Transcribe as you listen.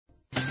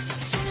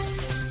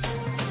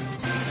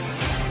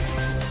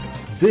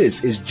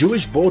This is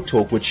Jewish Board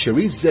Talk with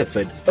Cherise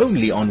Zeffert,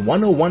 only on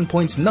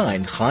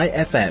 101.9 Chai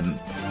FM.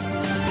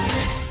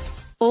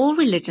 All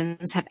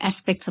religions have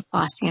aspects of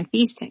fasting and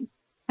feasting.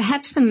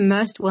 Perhaps the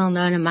most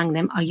well-known among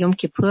them are Yom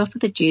Kippur for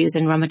the Jews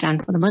and Ramadan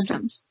for the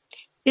Muslims.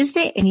 Is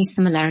there any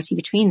similarity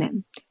between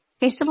them?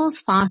 Festivals,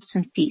 fasts,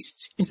 and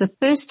feasts is the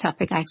first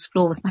topic I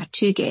explore with my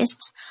two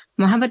guests,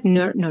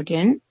 Muhammed-Nur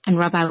Nordien and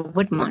Rabbi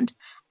Widmonte,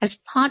 as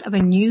part of a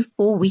new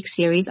 4-week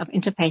series of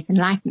Interfaith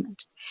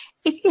Enlightenment.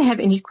 If you have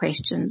any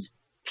questions,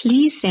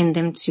 please send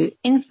them to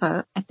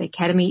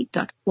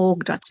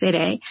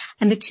info@theacademy.org.za,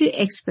 and the two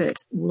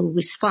experts will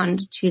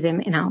respond to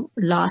them in our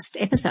last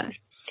episode.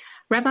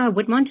 Rabbi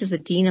Widmonte is the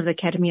Dean of the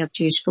Academy of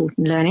Jewish Thought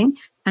and Learning,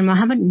 and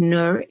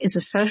Muhammed-Nur is a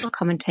social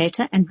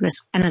commentator and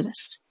risk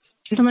analyst.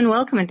 Gentlemen,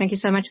 welcome, and thank you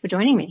so much for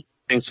joining me.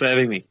 Thanks for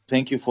having me.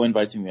 Thank you for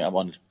inviting me. I'm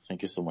honored.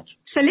 Thank you so much.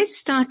 So let's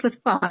start with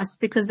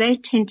fast, because they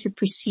tend to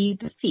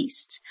precede the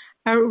feast.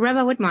 Rabbi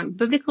Widmonte,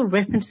 biblical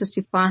references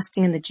to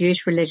fasting in the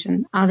Jewish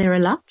religion, are there a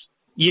lot?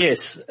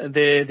 Yes,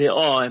 there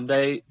are, and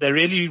they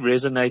really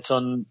resonate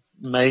on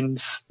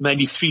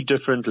mainly 3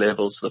 different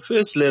levels. The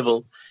first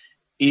level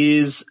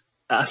is,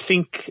 I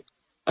think,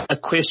 a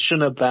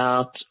question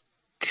about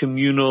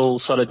communal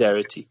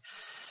solidarity.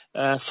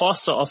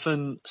 Fasts are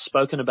often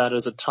spoken about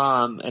as a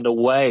time and a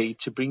way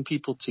to bring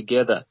people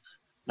together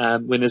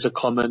when there's a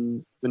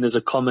common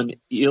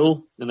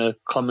ill and a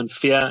common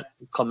fear,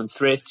 a common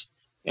threat,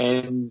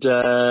 and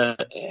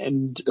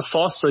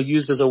fasts are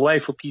used as a way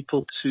for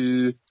people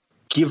to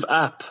give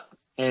up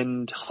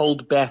and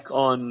hold back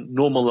on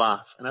normal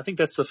life. And I think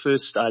that's the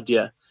first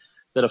idea,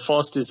 that a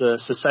fast is a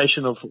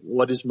cessation of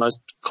what is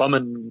most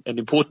common and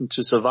important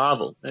to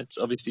survival. That's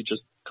obviously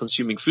just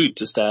consuming food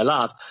to stay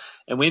alive.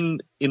 And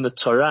when in the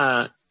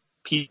Torah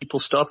people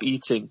stop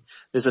eating,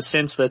 there's a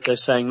sense that they're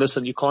saying,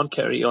 listen, you can't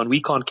carry on.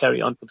 We can't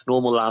carry on with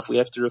normal life. We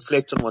have to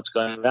reflect on what's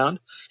going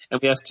around,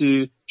 and we have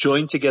to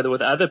join together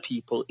with other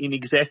people in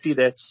exactly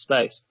that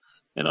space.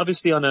 And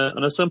obviously on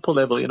a simple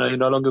level, you're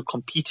no longer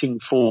competing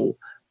for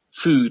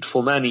food,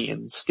 for money,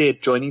 and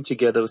instead joining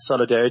together with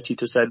solidarity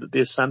to say that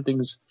there's some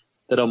things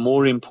that are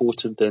more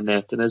important than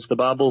that. And as the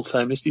Bible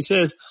famously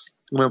says,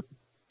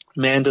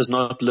 man does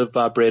not live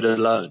by bread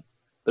alone,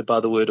 but by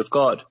the word of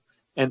God.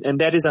 And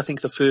that is, I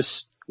think, the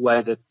first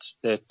way that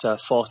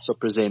fasts are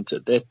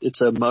presented. That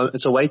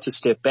it's a way to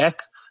step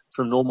back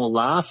from normal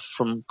life,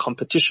 from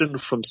competition,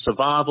 from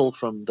survival,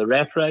 from the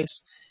rat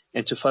race,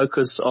 and to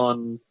focus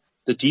on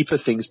the deeper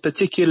things,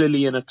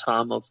 particularly in a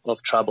time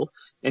of trouble,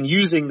 and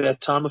using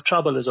that time of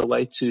trouble as a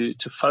way to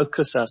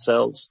focus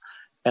ourselves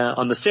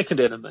on the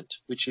second element,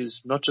 which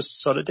is not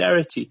just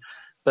solidarity,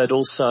 but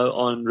also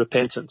on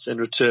repentance and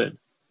return,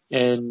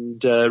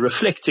 and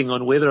reflecting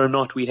on whether or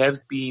not we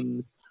have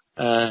been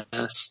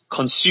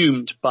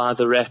consumed by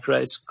the rat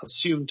race,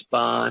 consumed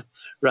by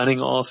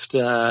running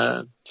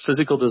after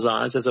physical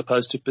desires as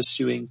opposed to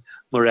pursuing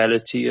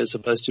morality, as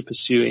opposed to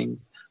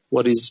pursuing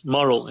what is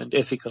moral and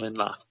ethical in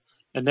life.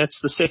 And that's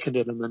the second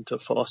element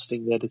of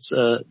fasting,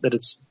 that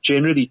it's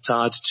generally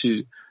tied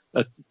to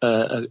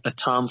a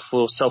time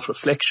for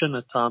self-reflection,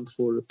 a time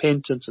for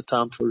repentance, a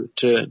time for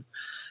return.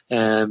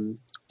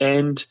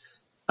 And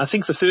I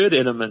think the third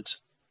element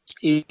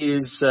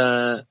is,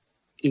 and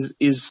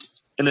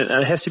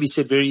it has to be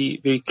said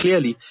very, very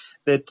clearly,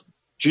 that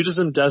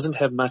Judaism doesn't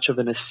have much of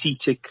an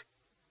ascetic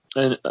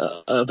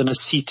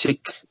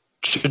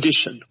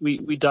tradition.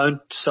 We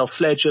don't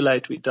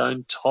self-flagellate, we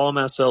don't harm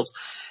ourselves,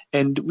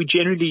 and we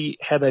generally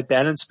have a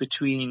balance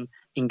between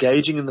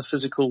engaging in the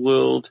physical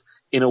world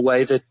in a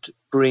way that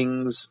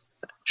brings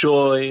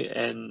joy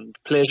and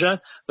pleasure,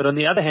 but on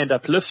the other hand,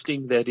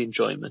 uplifting that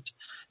enjoyment.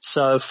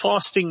 So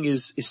fasting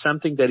is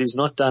something that is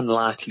not done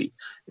lightly,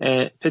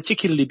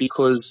 particularly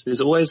because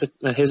there's always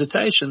a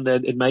hesitation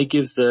that it may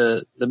give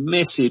the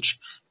message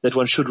that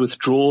one should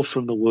withdraw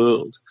from the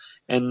world.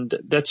 And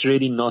that's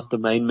really not the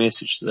main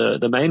message.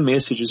 The main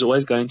message is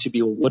always going to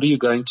be, well, what are you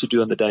going to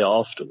do on the day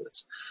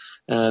afterwards?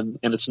 And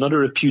it's not a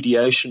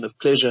repudiation of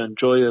pleasure and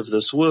joy of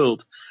this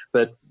world,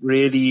 but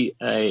really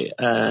a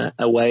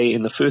way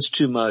in the first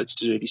 2 modes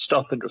to really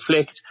stop and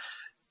reflect,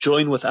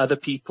 join with other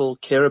people,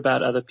 care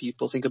about other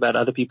people, think about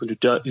other people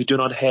who do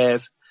not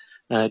have,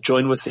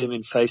 join with them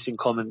in facing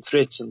common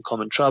threats and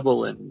common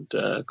trouble and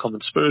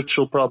common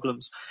spiritual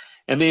problems.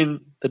 And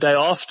then the day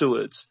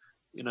afterwards,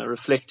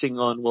 reflecting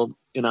on, well,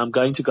 I'm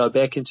going to go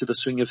back into the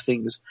swing of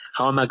things.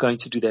 How am I going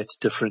to do that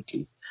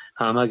differently?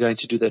 How am I going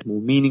to do that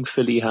more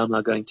meaningfully? How am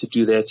I going to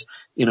do that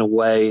in a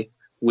way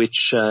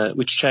which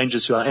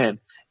changes who I am?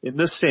 In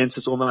this sense,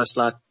 it's almost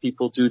like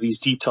people do these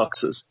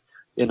detoxes.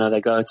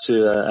 They go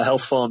to a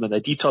health farm and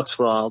they detox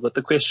for a while, but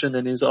the question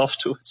then is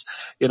afterwards,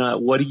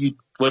 what do you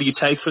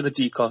take from the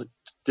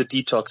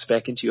detox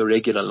back into your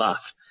regular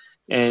life?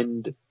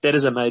 And that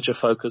is a major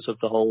focus of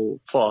the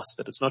whole fast,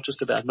 that it's not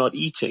just about not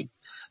eating,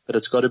 but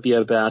it's got to be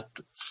about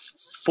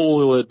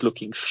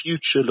forward-looking,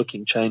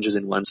 future-looking changes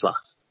in one's life.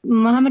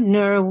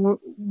 Muhammed-Nur,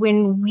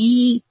 when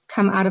we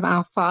come out of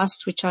our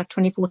fast, which are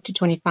 24 to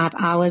 25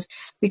 hours,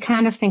 we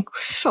kind of think,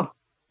 sure,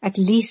 at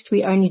least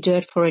we only do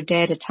it for a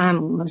day at a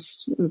time,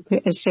 almost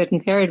a certain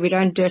period. We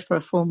don't do it for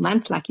a full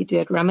month like you do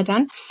at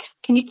Ramadan.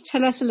 Can you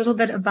tell us a little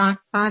bit about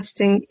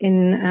fasting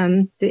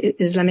in the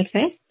Islamic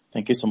faith?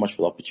 Thank you so much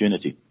for the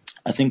opportunity.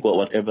 I think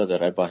whatever the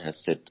Rabbi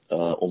has said,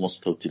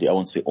 almost totally, I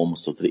won't say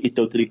almost totally, it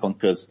totally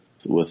concurs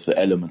with the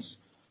elements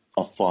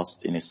of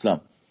fast in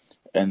Islam.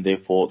 And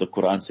therefore the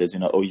Quran says,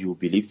 oh, you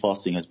believe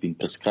fasting has been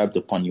prescribed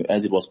upon you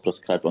as it was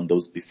prescribed on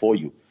those before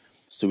you.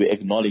 So we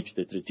acknowledge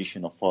the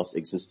tradition of fast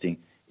existing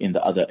in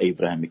the other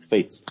Abrahamic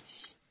faiths.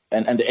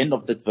 And at the end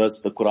of that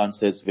verse, the Quran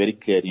says very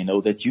clearly,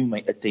 that you may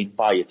attain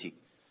piety.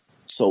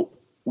 So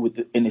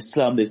in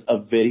Islam, there's a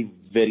very,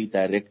 very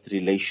direct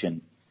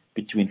relation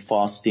between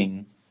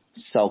fasting,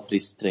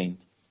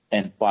 self-restraint,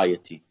 and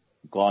piety,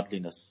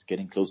 godliness,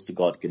 getting close to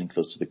God, getting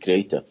close to the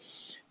Creator.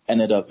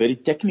 And at a very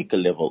technical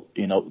level,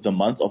 the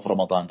month of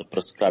Ramadan, the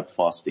prescribed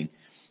fasting,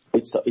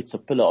 it's a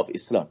pillar of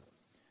Islam.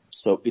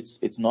 So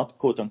it's not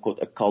quote unquote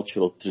a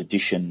cultural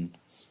tradition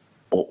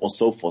or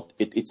so forth.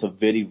 It's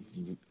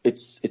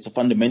a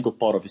fundamental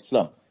part of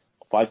Islam.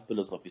 5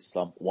 pillars of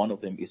Islam. One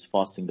of them is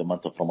fasting the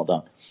month of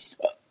Ramadan.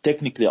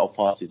 Technically our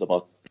fast is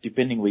about,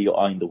 depending where you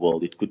are in the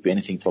world, it could be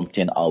anything from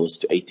 10 hours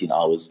to 18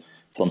 hours,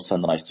 from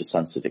sunrise to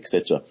sunset,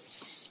 etc.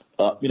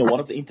 One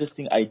of the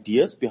interesting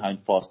ideas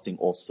behind fasting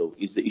also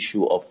is the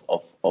issue of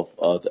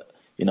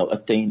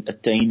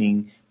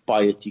attaining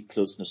piety,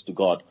 closeness to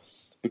God.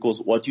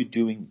 Because what you're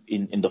doing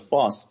in the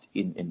fast,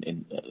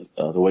 in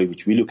the way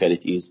which we look at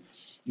it is,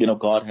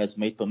 God has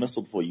made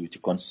permissible for you to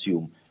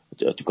consume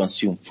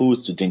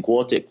foods, to drink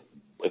water,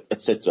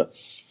 etc.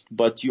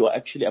 But you are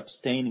actually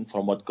abstaining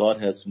from what God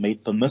has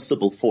made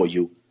permissible for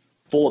you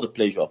for the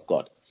pleasure of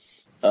God.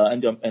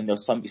 And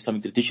there's some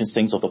Islamic tradition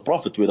sayings of the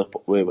Prophet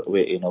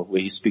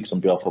where he speaks on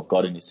behalf of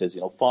God and he says,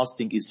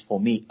 fasting is for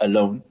me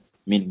alone,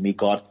 meaning me,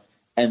 God,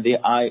 and there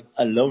I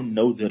alone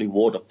know the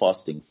reward of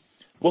fasting.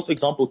 Because, for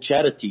example,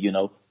 charity,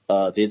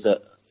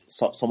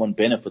 someone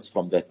benefits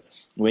from that.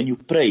 When you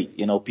pray,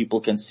 people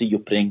can see you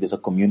praying. There's a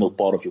communal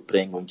part of you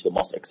praying, going to the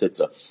mosque,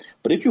 etc.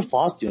 But if you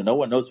fast, no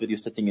one knows whether you're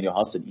sitting in your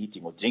house and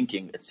eating or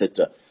drinking,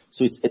 etc.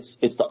 So it's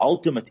the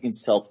ultimate in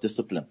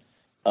self-discipline.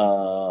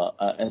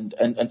 And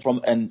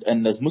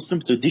as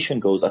Muslim tradition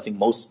goes, I think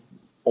almost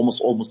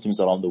all Muslims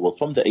around the world,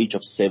 from the age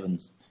of 7,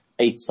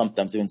 8,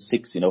 sometimes even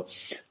 6,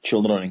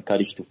 children are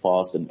encouraged to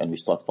fast, and we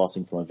start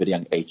fasting from a very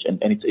young age,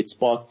 and it's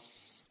part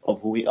of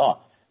who we are.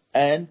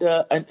 And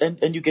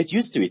you get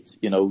used to it,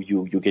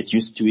 you get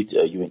used to it,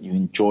 you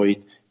enjoy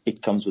it,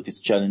 it comes with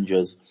its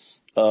challenges.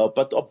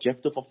 But the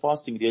objective of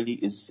fasting really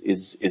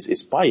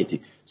is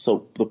piety.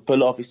 So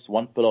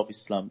one pillar of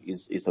Islam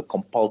is a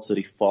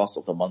compulsory fast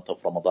of the month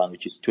of Ramadan,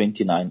 which is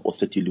 29 or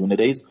 30 lunar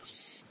days.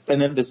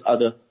 And then there's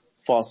other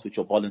fasts which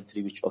are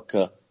voluntary, which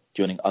occur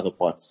during other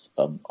parts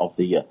of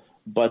the year.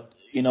 But,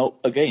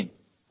 again,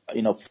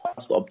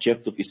 fast, the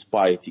objective is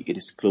piety. It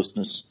is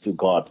closeness to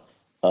God.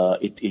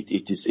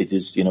 It is,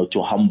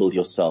 to humble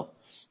yourself.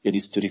 It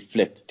is to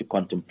reflect, to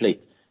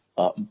contemplate.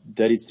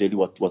 That is really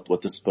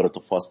what the spirit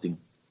of fasting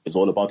is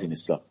all about in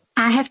Islam.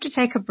 I have to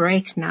take a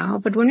break now,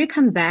 but when we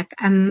come back,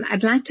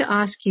 I'd like to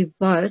ask you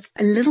both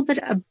a little bit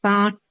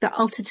about the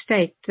altered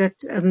state that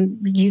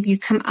you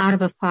come out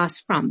of a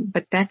fast from,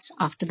 but that's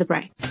after the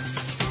break.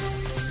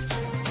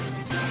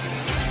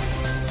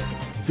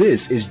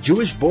 This is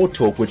Jewish Board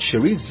Talk with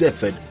Cherise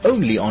Zeffert,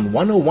 only on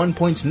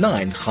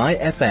 101.9 High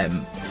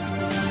FM.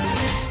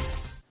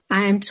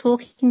 I am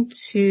talking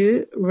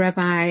to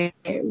Rabbi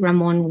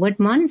Ramon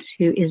Widmonte,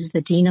 who is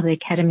the Dean of the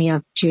Academy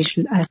of Jewish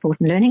Thought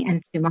and Learning,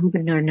 and to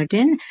Muhammed-Nur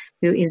Nordien,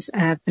 who is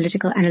a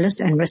political analyst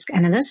and risk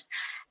analyst.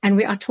 And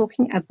we are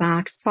talking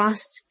about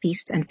fasts,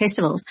 feasts, and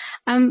festivals.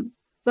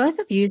 Both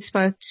of you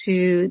spoke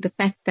to the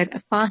fact that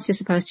a fast is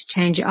supposed to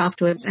change you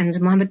afterwards. And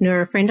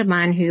Muhammed-Nur, a friend of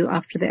mine who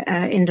after the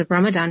end of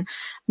Ramadan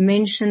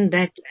mentioned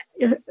that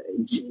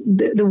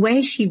the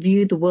way she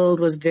viewed the world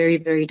was very,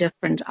 very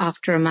different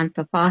after a month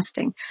of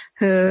fasting.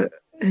 Her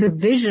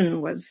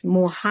vision was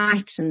more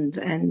heightened,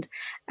 and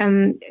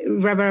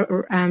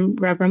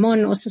Rabbi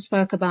Ramon also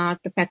spoke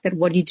about the fact that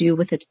what do you do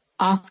with it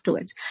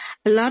afterwards.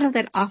 A lot of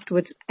that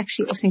afterwards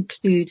actually also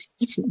includes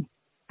eating.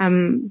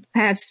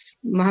 Perhaps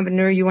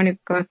Muhammed-Nur, you want to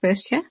go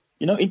first here?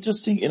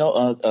 Interesting,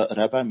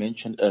 Rabbi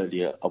mentioned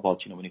earlier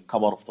about, when you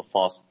come out of the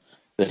fast,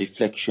 the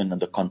reflection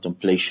and the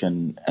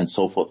contemplation and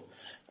so forth.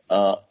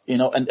 And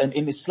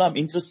in Islam,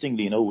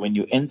 interestingly, when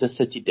you end the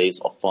 30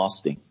 days of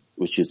fasting,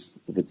 which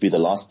would be the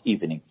last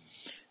evening,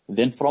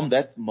 then from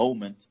that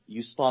moment,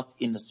 you start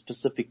in the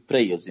specific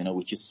prayers,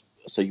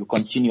 so you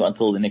continue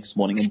until the next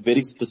morning in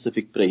very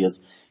specific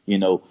prayers,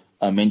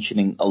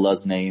 mentioning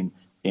Allah's name,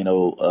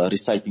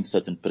 reciting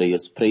certain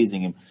prayers,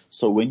 praising Him.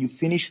 So when you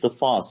finish the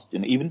fast,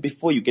 even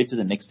before you get to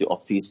the next day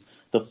of feast,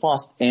 the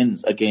fast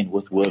ends again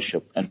with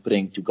worship and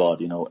praying to God,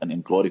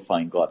 and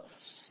glorifying God.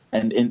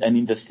 And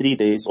in the 3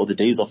 days, or the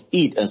days of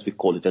Eid, as we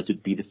call it, that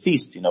would be the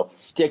feast,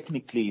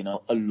 technically,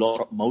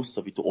 most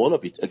of it, all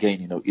of it,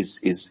 again, is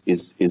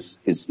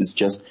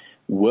just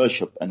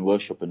worship and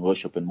worship and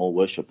worship and more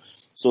worship.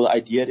 So the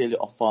idea really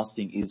of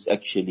fasting is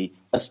actually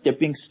a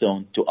stepping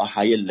stone to a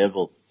higher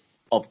level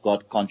of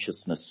God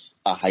consciousness,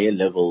 a higher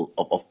level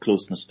of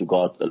closeness to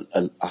God,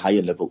 a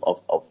higher level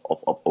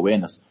of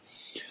awareness.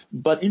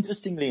 But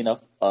interestingly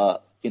enough,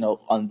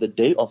 on the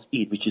day of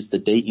Eid, which is the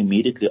day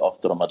immediately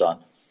after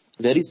Ramadan,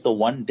 there is the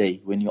one day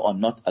when you are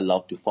not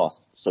allowed to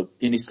fast. So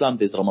in Islam,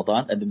 there's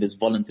Ramadan and then there's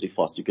voluntary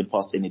fast. You can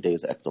fast any day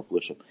as an act of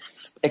worship.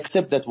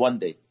 Except that one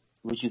day,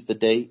 which is the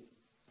day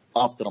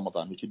after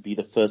Ramadan, which would be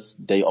the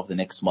first day of the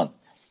next month.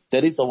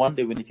 There is the one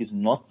day when it is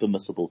not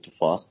permissible to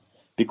fast,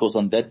 because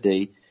on that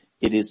day,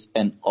 it is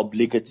an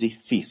obligatory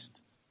feast.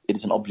 It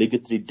is an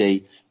obligatory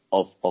day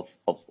of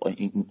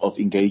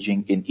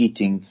engaging in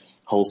eating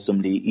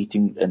wholesomely,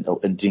 eating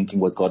and drinking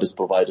what God has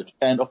provided.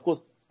 And of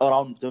course,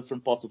 around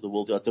different parts of the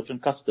world, there are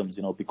different customs,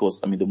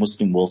 because, the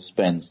Muslim world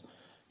spans,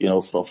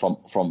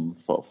 from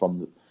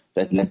the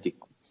Atlantic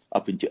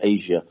up into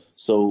Asia.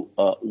 So,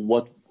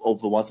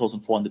 over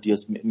 1,400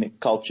 years,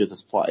 cultures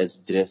as far as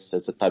dress,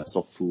 as the types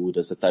of food,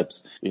 as the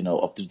types,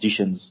 of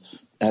traditions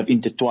have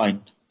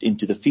intertwined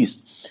into the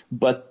feast.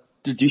 But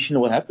traditionally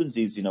what happens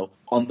is,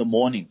 on the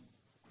morning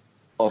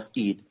of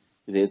Eid,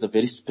 there's a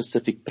very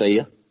specific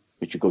prayer,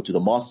 which you go to the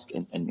mosque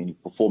and you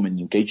perform and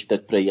engage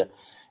that prayer.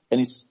 And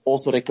it's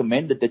also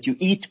recommended that you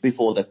eat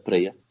before that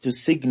prayer to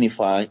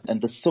signify and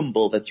the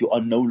symbol that you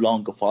are no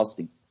longer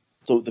fasting.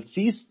 So the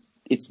feast,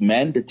 it's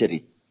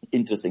mandatory.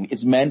 Interesting.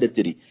 It's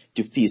mandatory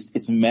to feast.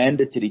 It's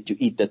mandatory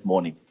to eat that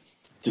morning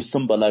to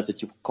symbolize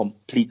that you've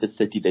completed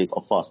 30 days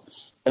of fast.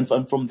 And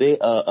from there,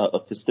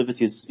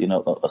 festivities,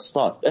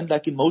 start. And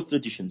like in most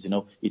traditions,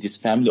 it is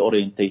family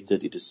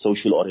orientated, it is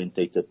social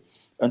orientated,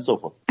 and so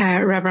forth.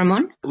 Rabbi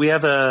Ramon? We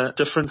have a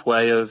different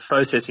way of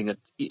processing it.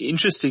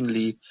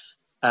 Interestingly,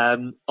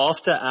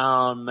 after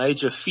our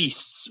major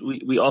feasts,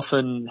 we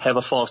often have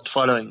a fast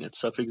following it.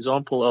 So for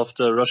example,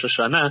 after Rosh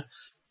Hashanah,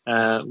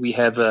 we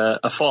have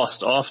a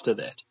fast after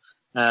that.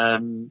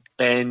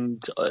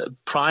 And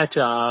prior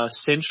to our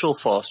central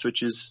fast,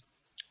 which is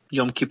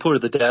Yom Kippur,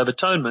 the Day of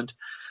Atonement,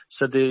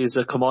 so there is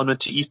a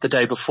commandment to eat the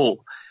day before.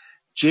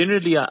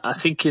 Generally, I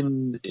think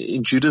in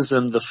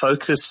Judaism,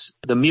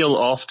 the meal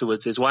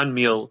afterwards, there's one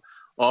meal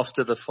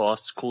after the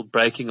fast called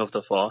breaking of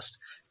the fast.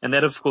 And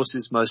that, of course,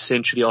 is most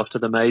centrally after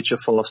the major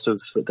fast of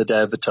the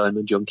Day of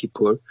Atonement, Yom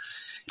Kippur.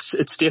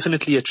 It's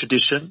definitely a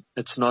tradition.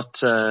 It's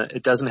not,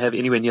 it doesn't have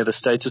anywhere near the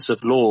status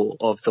of law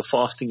of the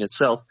fasting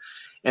itself.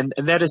 And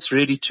that has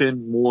really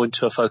turned more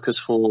into a focus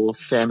for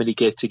family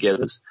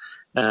get-togethers,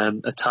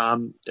 a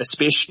time,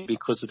 especially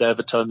because the Day of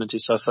Atonement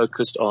is so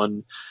focused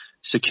on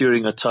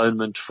securing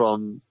atonement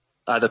from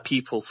other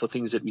people for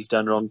things that we've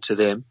done wrong to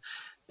them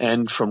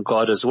and from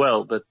God as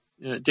well. But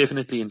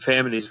definitely in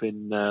families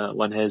when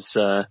one has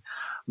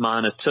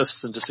minor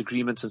tiffs and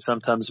disagreements and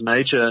sometimes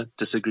major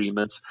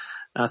disagreements,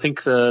 I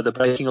think the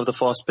breaking of the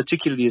fast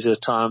particularly is a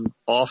time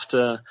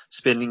after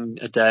spending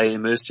a day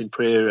immersed in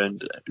prayer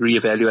and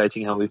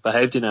reevaluating how we've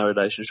behaved in our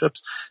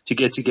relationships to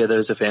get together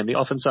as a family.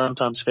 Often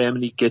sometimes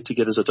family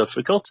get-togethers are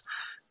difficult,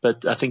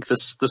 but I think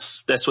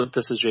that's what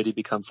this has really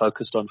become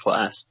focused on for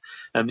us.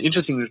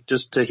 Interesting,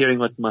 just hearing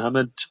what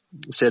Muhammad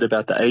said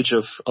about the age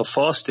of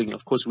fasting.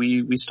 Of course,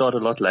 we start a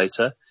lot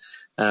later.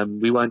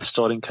 We won't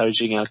start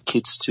encouraging our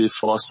kids to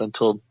fast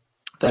until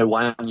they're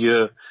 1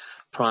 year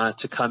prior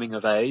to coming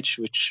of age,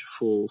 which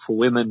for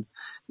women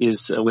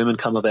is women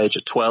come of age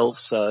at 12.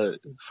 So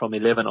from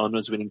 11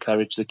 onwards, we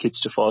encourage the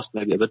kids to fast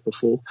maybe a bit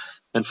before.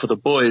 And for the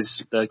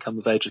boys, they come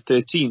of age at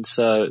 13.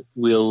 So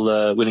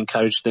we'll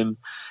encourage them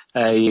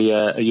a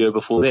year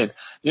before then.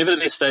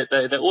 Nevertheless,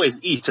 they always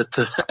eat at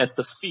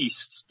the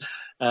feasts.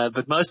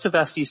 But most of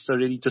our feasts are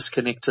really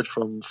disconnected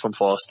from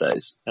fast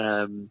days.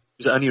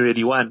 There's only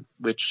really one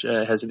which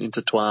has an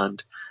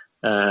intertwined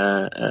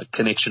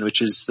connection,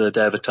 which is the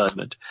Day of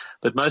Atonement.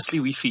 But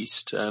mostly we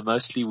feast.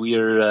 Mostly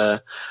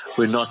we're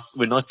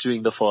not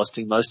doing the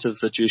fasting. Most of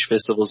the Jewish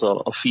festivals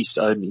are feast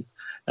only.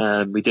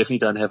 We definitely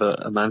don't have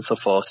a month of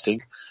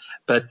fasting.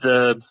 But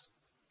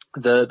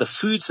the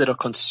foods that are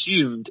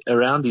consumed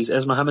around these,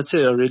 as Muhammad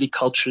said, are really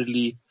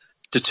culturally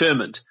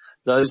determined.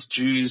 Those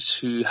Jews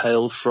who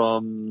hail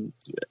from,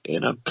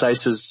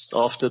 places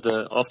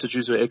after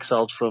Jews were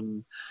exiled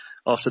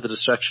after the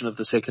destruction of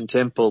the Second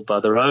Temple by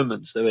the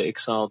Romans, they were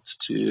exiled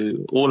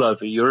to all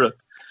over Europe,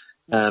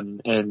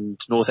 and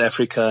North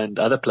Africa and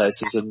other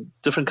places, and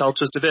different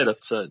cultures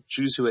developed. So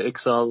Jews who were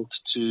exiled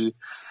to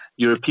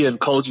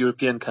cold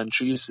European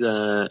countries,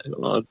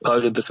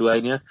 Poland,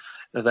 Lithuania,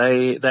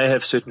 they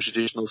have certain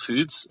traditional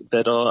foods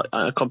that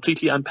are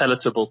completely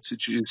unpalatable to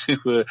Jews who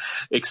were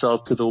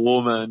exiled to the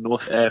warmer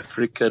North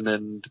African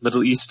and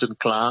Middle Eastern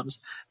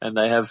climes, and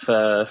they have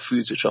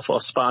foods which are far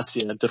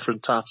spicier and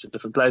different types in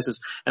different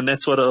places, and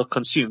that's what are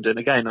consumed. And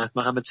again, like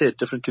Muhammad said,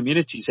 different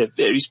communities have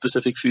very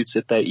specific foods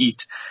that they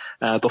eat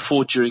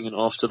before, during, and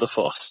after the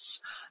fasts.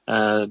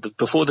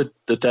 Before the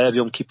day of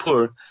Yom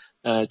Kippur,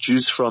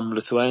 Jews from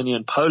Lithuania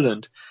and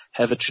Poland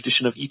have a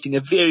tradition of eating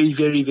a very,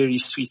 very, very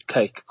sweet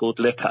cake called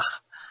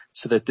lekach,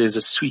 so that there's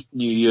a sweet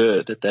new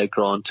year that they're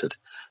granted.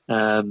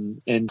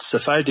 And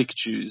Sephardic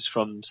Jews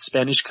from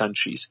Spanish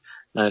countries,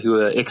 who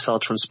were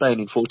exiled from Spain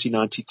in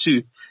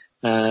 1492,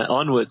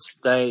 onwards,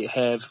 they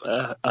have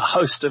a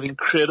host of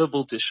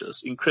incredible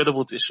dishes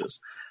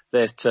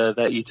that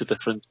they eat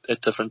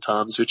at different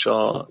times, which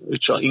are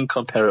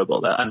incomparable.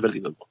 They're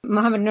unbelievable.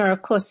 Muhammed-Nur,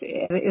 of course,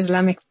 the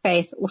Islamic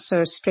faith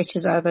also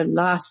stretches over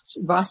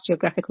vast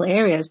geographical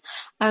areas.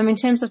 In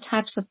terms of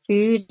types of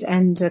food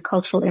and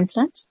cultural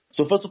influence.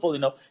 So first of all,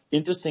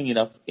 interesting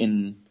enough,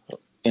 in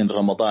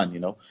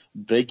Ramadan,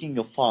 breaking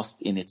your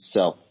fast in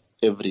itself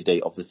every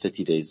day of the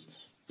 30 days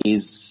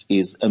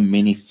is a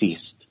mini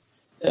feast.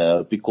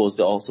 Because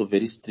there are also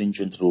very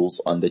stringent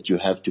rules on that you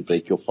have to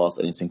break your fast,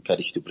 and it's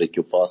encouraged to break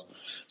your fast.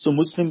 So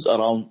Muslims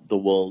around the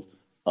world,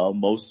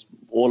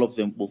 all of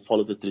them will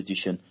follow the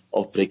tradition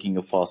of breaking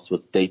your fast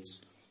with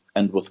dates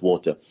and with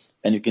water.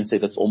 And you can say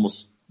that's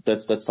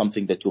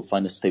something that you'll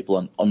find a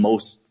staple on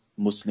most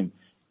Muslim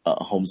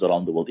homes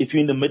around the world. If you're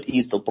in the Middle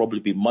East, there'll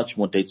probably be much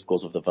more dates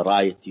because of the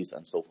varieties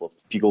and so forth.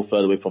 If you go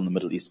further away from the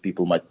Middle East,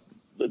 people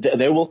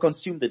they will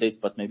consume the dates,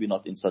 but maybe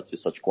not in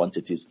such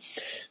quantities.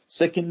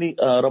 Secondly,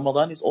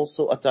 Ramadan is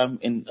also a time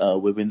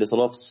when there's a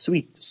lot of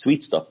sweet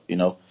stuff,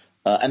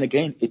 and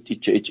again, it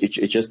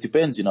just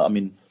depends, if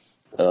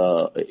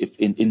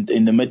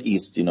in the Mid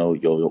East, your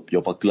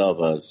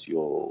baklavas,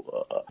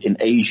 in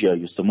Asia,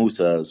 your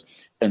samosas,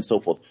 and so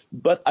forth.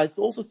 But I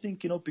also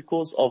think,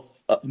 because of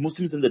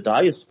Muslims in the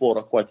diaspora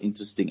are quite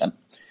interesting, and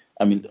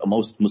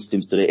most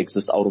Muslims today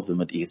exist out of the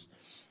Mid East.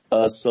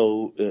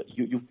 So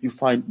you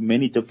find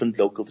many different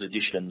local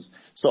traditions.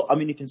 So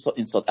if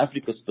in South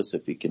Africa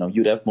specific,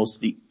 you'd have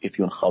mostly, if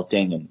you're in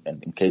Gauteng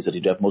and in KZN,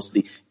 you'd have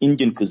mostly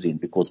Indian cuisine,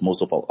 because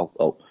most of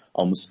our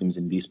Muslims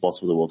in these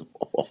parts of the world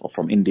are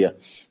from India,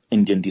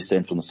 Indian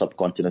descent from the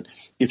subcontinent.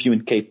 If you're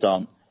in Cape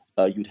Town,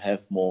 you'd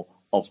have more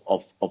of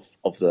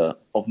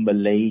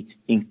Malay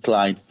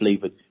inclined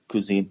flavored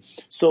cuisine.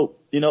 So,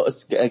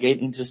 it's again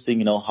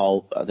interesting,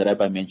 how the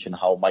Rabbi mentioned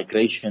how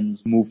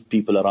migrations move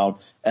people around,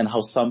 and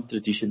how some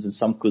traditions and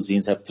some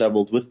cuisines have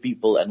traveled with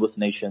people and with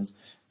nations.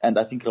 And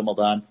I think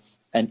Ramadan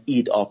and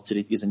Eid after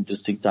it is an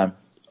interesting time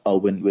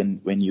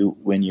when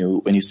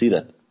you see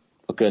that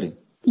occurring.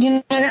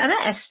 The other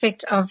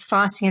aspect of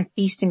fasting and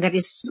feasting that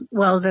is,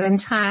 the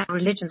entire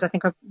religions, I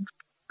think,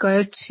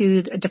 go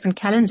to a different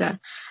calendar.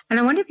 And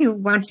I wonder if you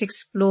want to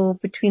explore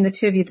between the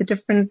two of you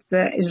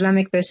the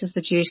Islamic versus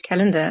the Jewish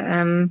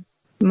calendar.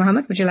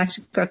 Muhammad, would you like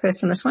to go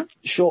first on this one?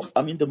 Sure.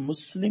 The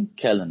Muslim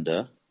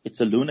calendar,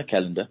 it's a lunar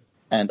calendar,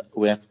 and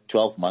we have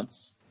 12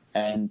 months,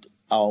 and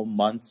our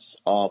months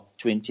are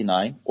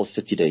 29 or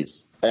 30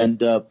 days.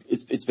 And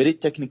it's very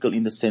technical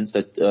in the sense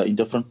that in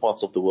different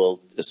parts of the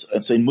world,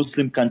 and so in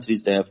Muslim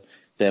countries they have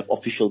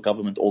official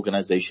government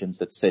organizations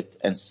that set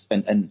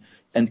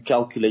and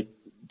calculate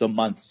the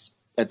months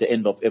at the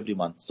end of every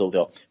month. So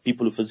there are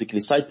people who physically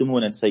sight the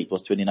moon and say it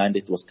was 29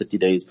 days, it was 30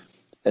 days,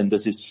 and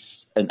this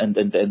is and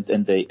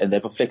they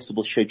have a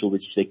flexible schedule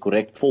which they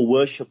correct for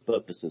worship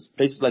purposes.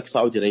 Places like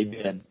Saudi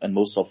Arabia and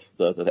most of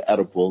the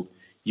Arab world,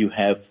 you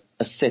have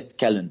a set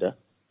calendar,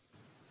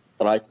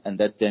 right? And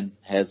that then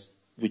has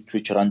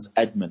which runs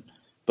admin.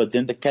 But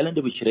then the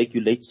calendar which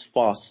regulates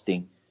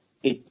fasting,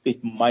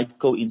 it might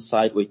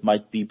coincide, or it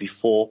might be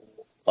before,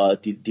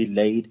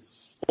 delayed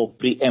or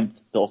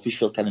preempt the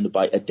official calendar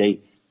by a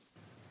day,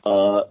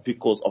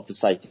 because of the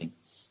sighting.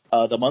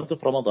 The month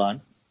of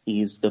Ramadan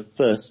is the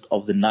first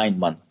of the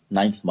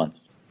ninth month.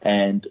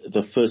 And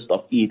the first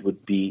of Eid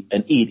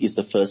Eid is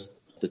the first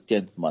of the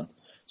 10th month.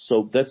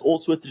 So that's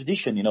also a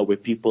tradition, where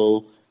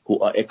people who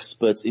are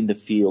experts in the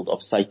field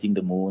of sighting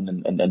the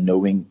moon and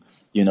knowing,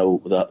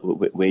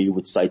 where you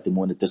would sight the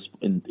moon at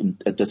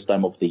this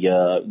time of the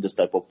year, in this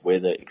type of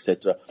weather,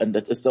 etc. And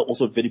that is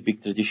also a very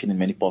big tradition in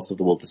many parts of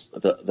the world,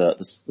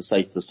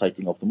 the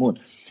sighting of the moon.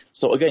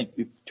 So again,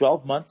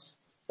 12 months,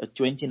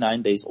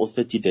 29 days or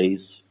 30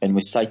 days, and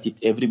we sight it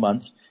every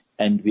month,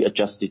 and we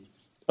adjust it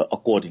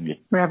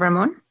accordingly. Rabbi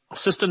Ramon? The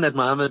system that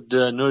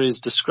Muhammed-Nur is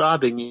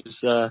describing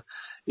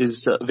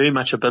is very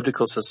much a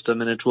biblical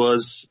system, and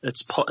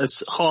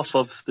it's half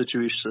of the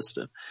Jewish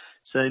system.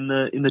 So in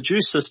the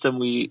Jewish system,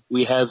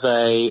 we have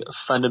a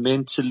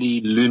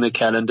fundamentally lunar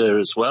calendar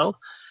as well,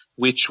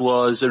 which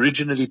was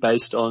originally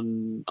based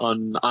on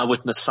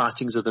eyewitness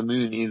sightings of the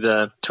moon,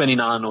 either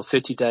 29 or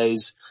 30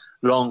 days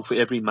long for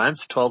every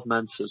month, 12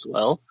 months as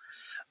well.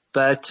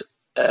 But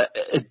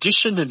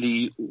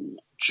additionally,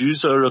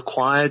 Jews are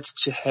required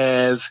to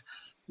have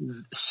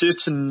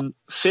certain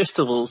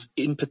festivals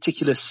in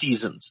particular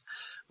seasons,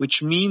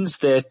 which means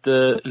that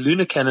the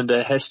lunar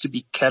calendar has to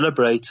be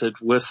calibrated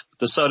with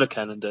the solar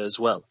calendar as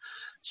well.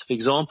 So for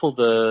example,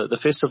 the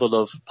festival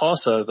of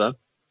Passover,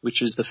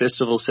 which is the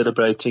festival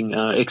celebrating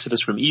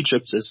exodus from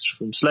Egypt as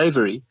from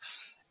slavery,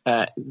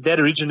 that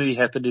originally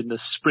happened in the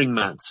spring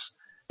months.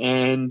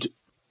 And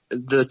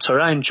the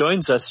Torah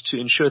enjoins us to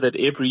ensure that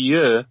every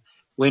year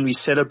when we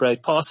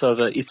celebrate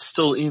Passover, it's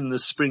still in the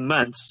spring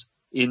months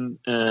in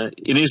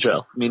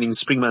Israel, meaning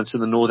spring months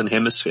in the northern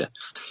hemisphere.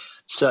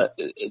 So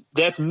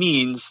that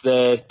means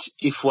that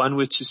if one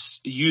were to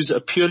use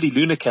a purely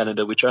lunar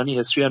calendar, which only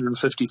has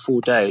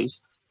 354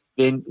 days,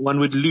 then one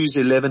would lose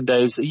 11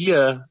 days a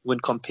year when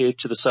compared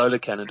to the solar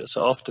calendar.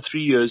 So after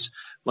 3 years,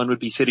 one would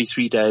be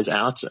 33 days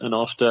out, and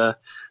after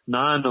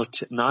 9 or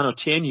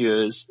 10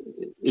 years,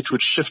 it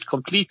would shift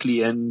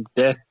completely, and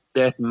that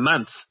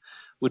month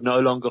would no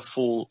longer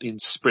fall in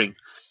spring.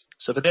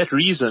 So for that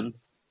reason,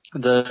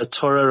 the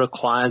Torah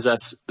requires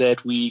us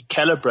that we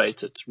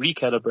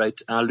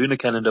recalibrate our lunar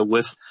calendar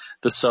with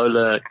the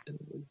solar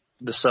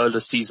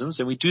seasons,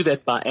 and we do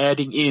that by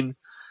adding in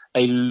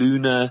a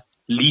lunar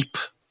leap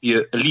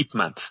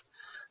month.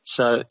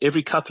 So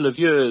every couple of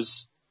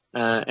years,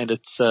 and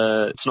it's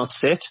not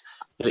set,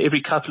 but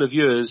every couple of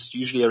years,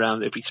 usually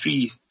around every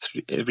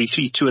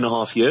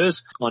 2.5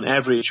 years, on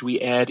average, we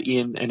add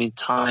in an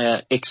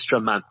entire extra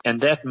month.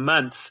 And that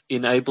month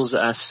enables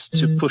us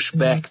to push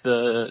back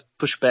the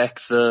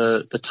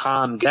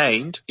time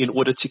gained in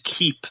order to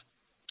keep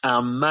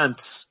our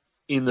months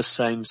in the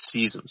same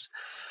seasons.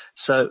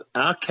 So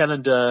our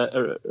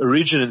calendar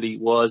originally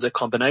was a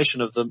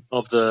combination of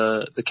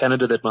the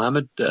calendar that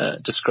Muhammad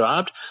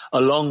described,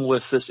 along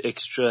with this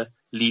extra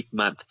leap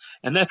month,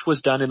 and that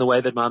was done in the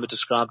way that Muhammad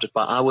described it,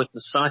 by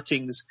eyewitness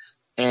sightings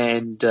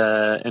and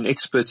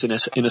experts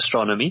in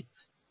astronomy.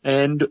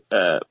 And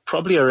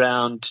probably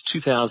around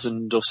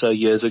 2,000 or so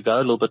years ago, a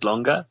little bit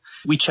longer,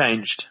 we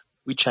changed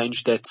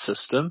that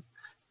system,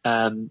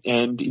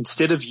 and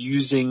instead of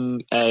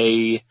using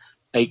a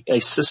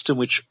system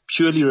which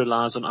purely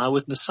relies on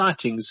eyewitness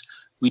sightings,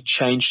 we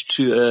changed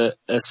to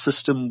a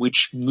system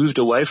which moved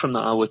away from the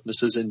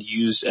eyewitnesses and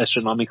used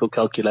astronomical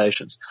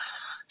calculations.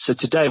 So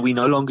today we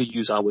no longer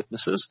use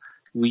eyewitnesses.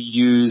 We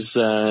use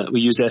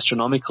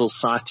astronomical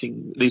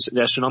sighting, these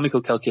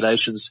astronomical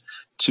calculations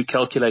to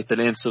calculate the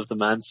lengths of the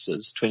months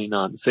as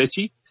 29 and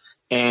 30.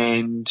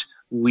 And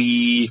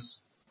we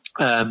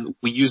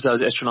use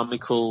those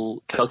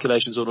astronomical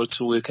calculations in order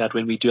to work out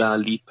when we do our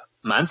leap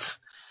month.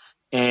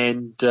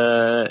 And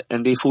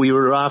therefore we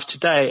arrive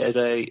today at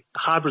a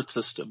hybrid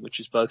system, which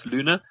is both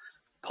lunar,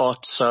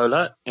 part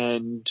solar,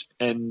 and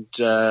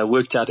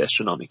worked out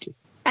astronomically.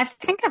 I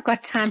think I've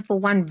got time for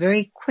one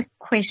very quick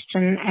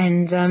question,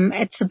 and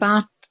it's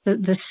about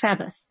the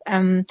Sabbath.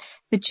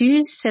 The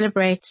Jews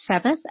celebrate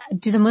Sabbath.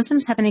 Do the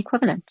Muslims have an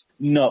equivalent?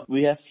 No,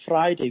 we have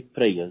Friday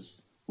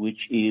prayers,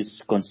 which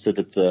is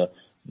considered the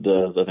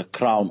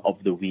crown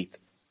of the week,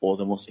 or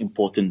the most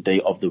important day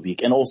of the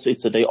week. And also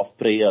it's a day of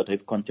prayer, a day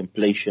of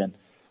contemplation.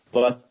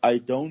 But I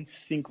don't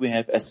think we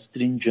have as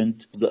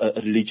stringent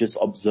religious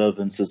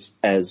observances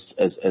as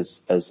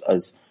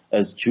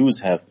Jews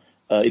have.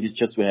 It is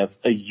just we have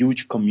a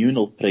huge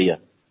communal prayer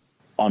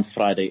on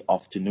Friday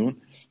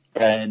afternoon,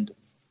 and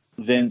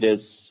then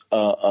there's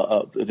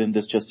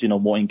just,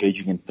 more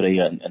engaging in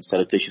prayer and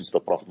salutations to the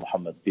Prophet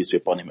Muhammad, peace be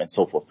upon him, and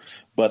so forth.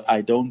 But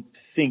I don't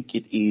think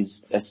it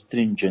is as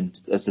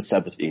stringent as the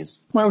Sabbath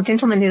is. Well,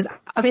 gentlemen, there's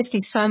obviously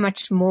so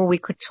much more we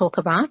could talk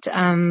about.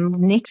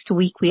 Next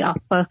week we are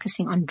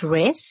focusing on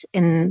dress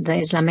in the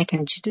Islamic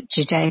and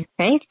Judaic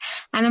faith.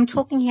 And I'm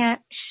talking here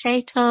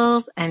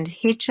shaitels and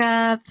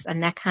hijabs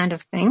and that kind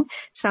of thing.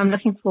 So I'm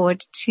looking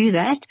forward to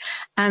that.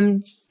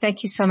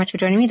 Thank you so much for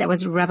joining me. That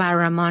was Rabbi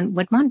Ramon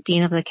Widmonte,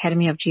 Dean of the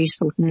Academy of Jewish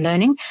Thought and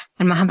Learning,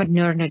 and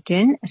Muhammed-Nur,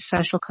 Nordien, a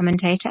social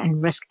commentator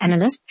and risk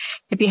analyst.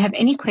 If you have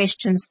any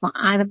questions for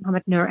either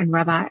Muhammed-Nur and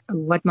Rabbi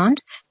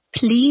Widmonte,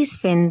 please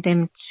send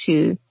them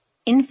to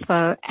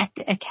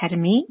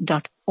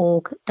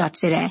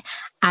info@theacademy.org.za.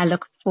 I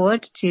look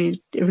forward to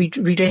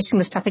redressing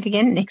this topic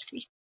again next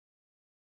week.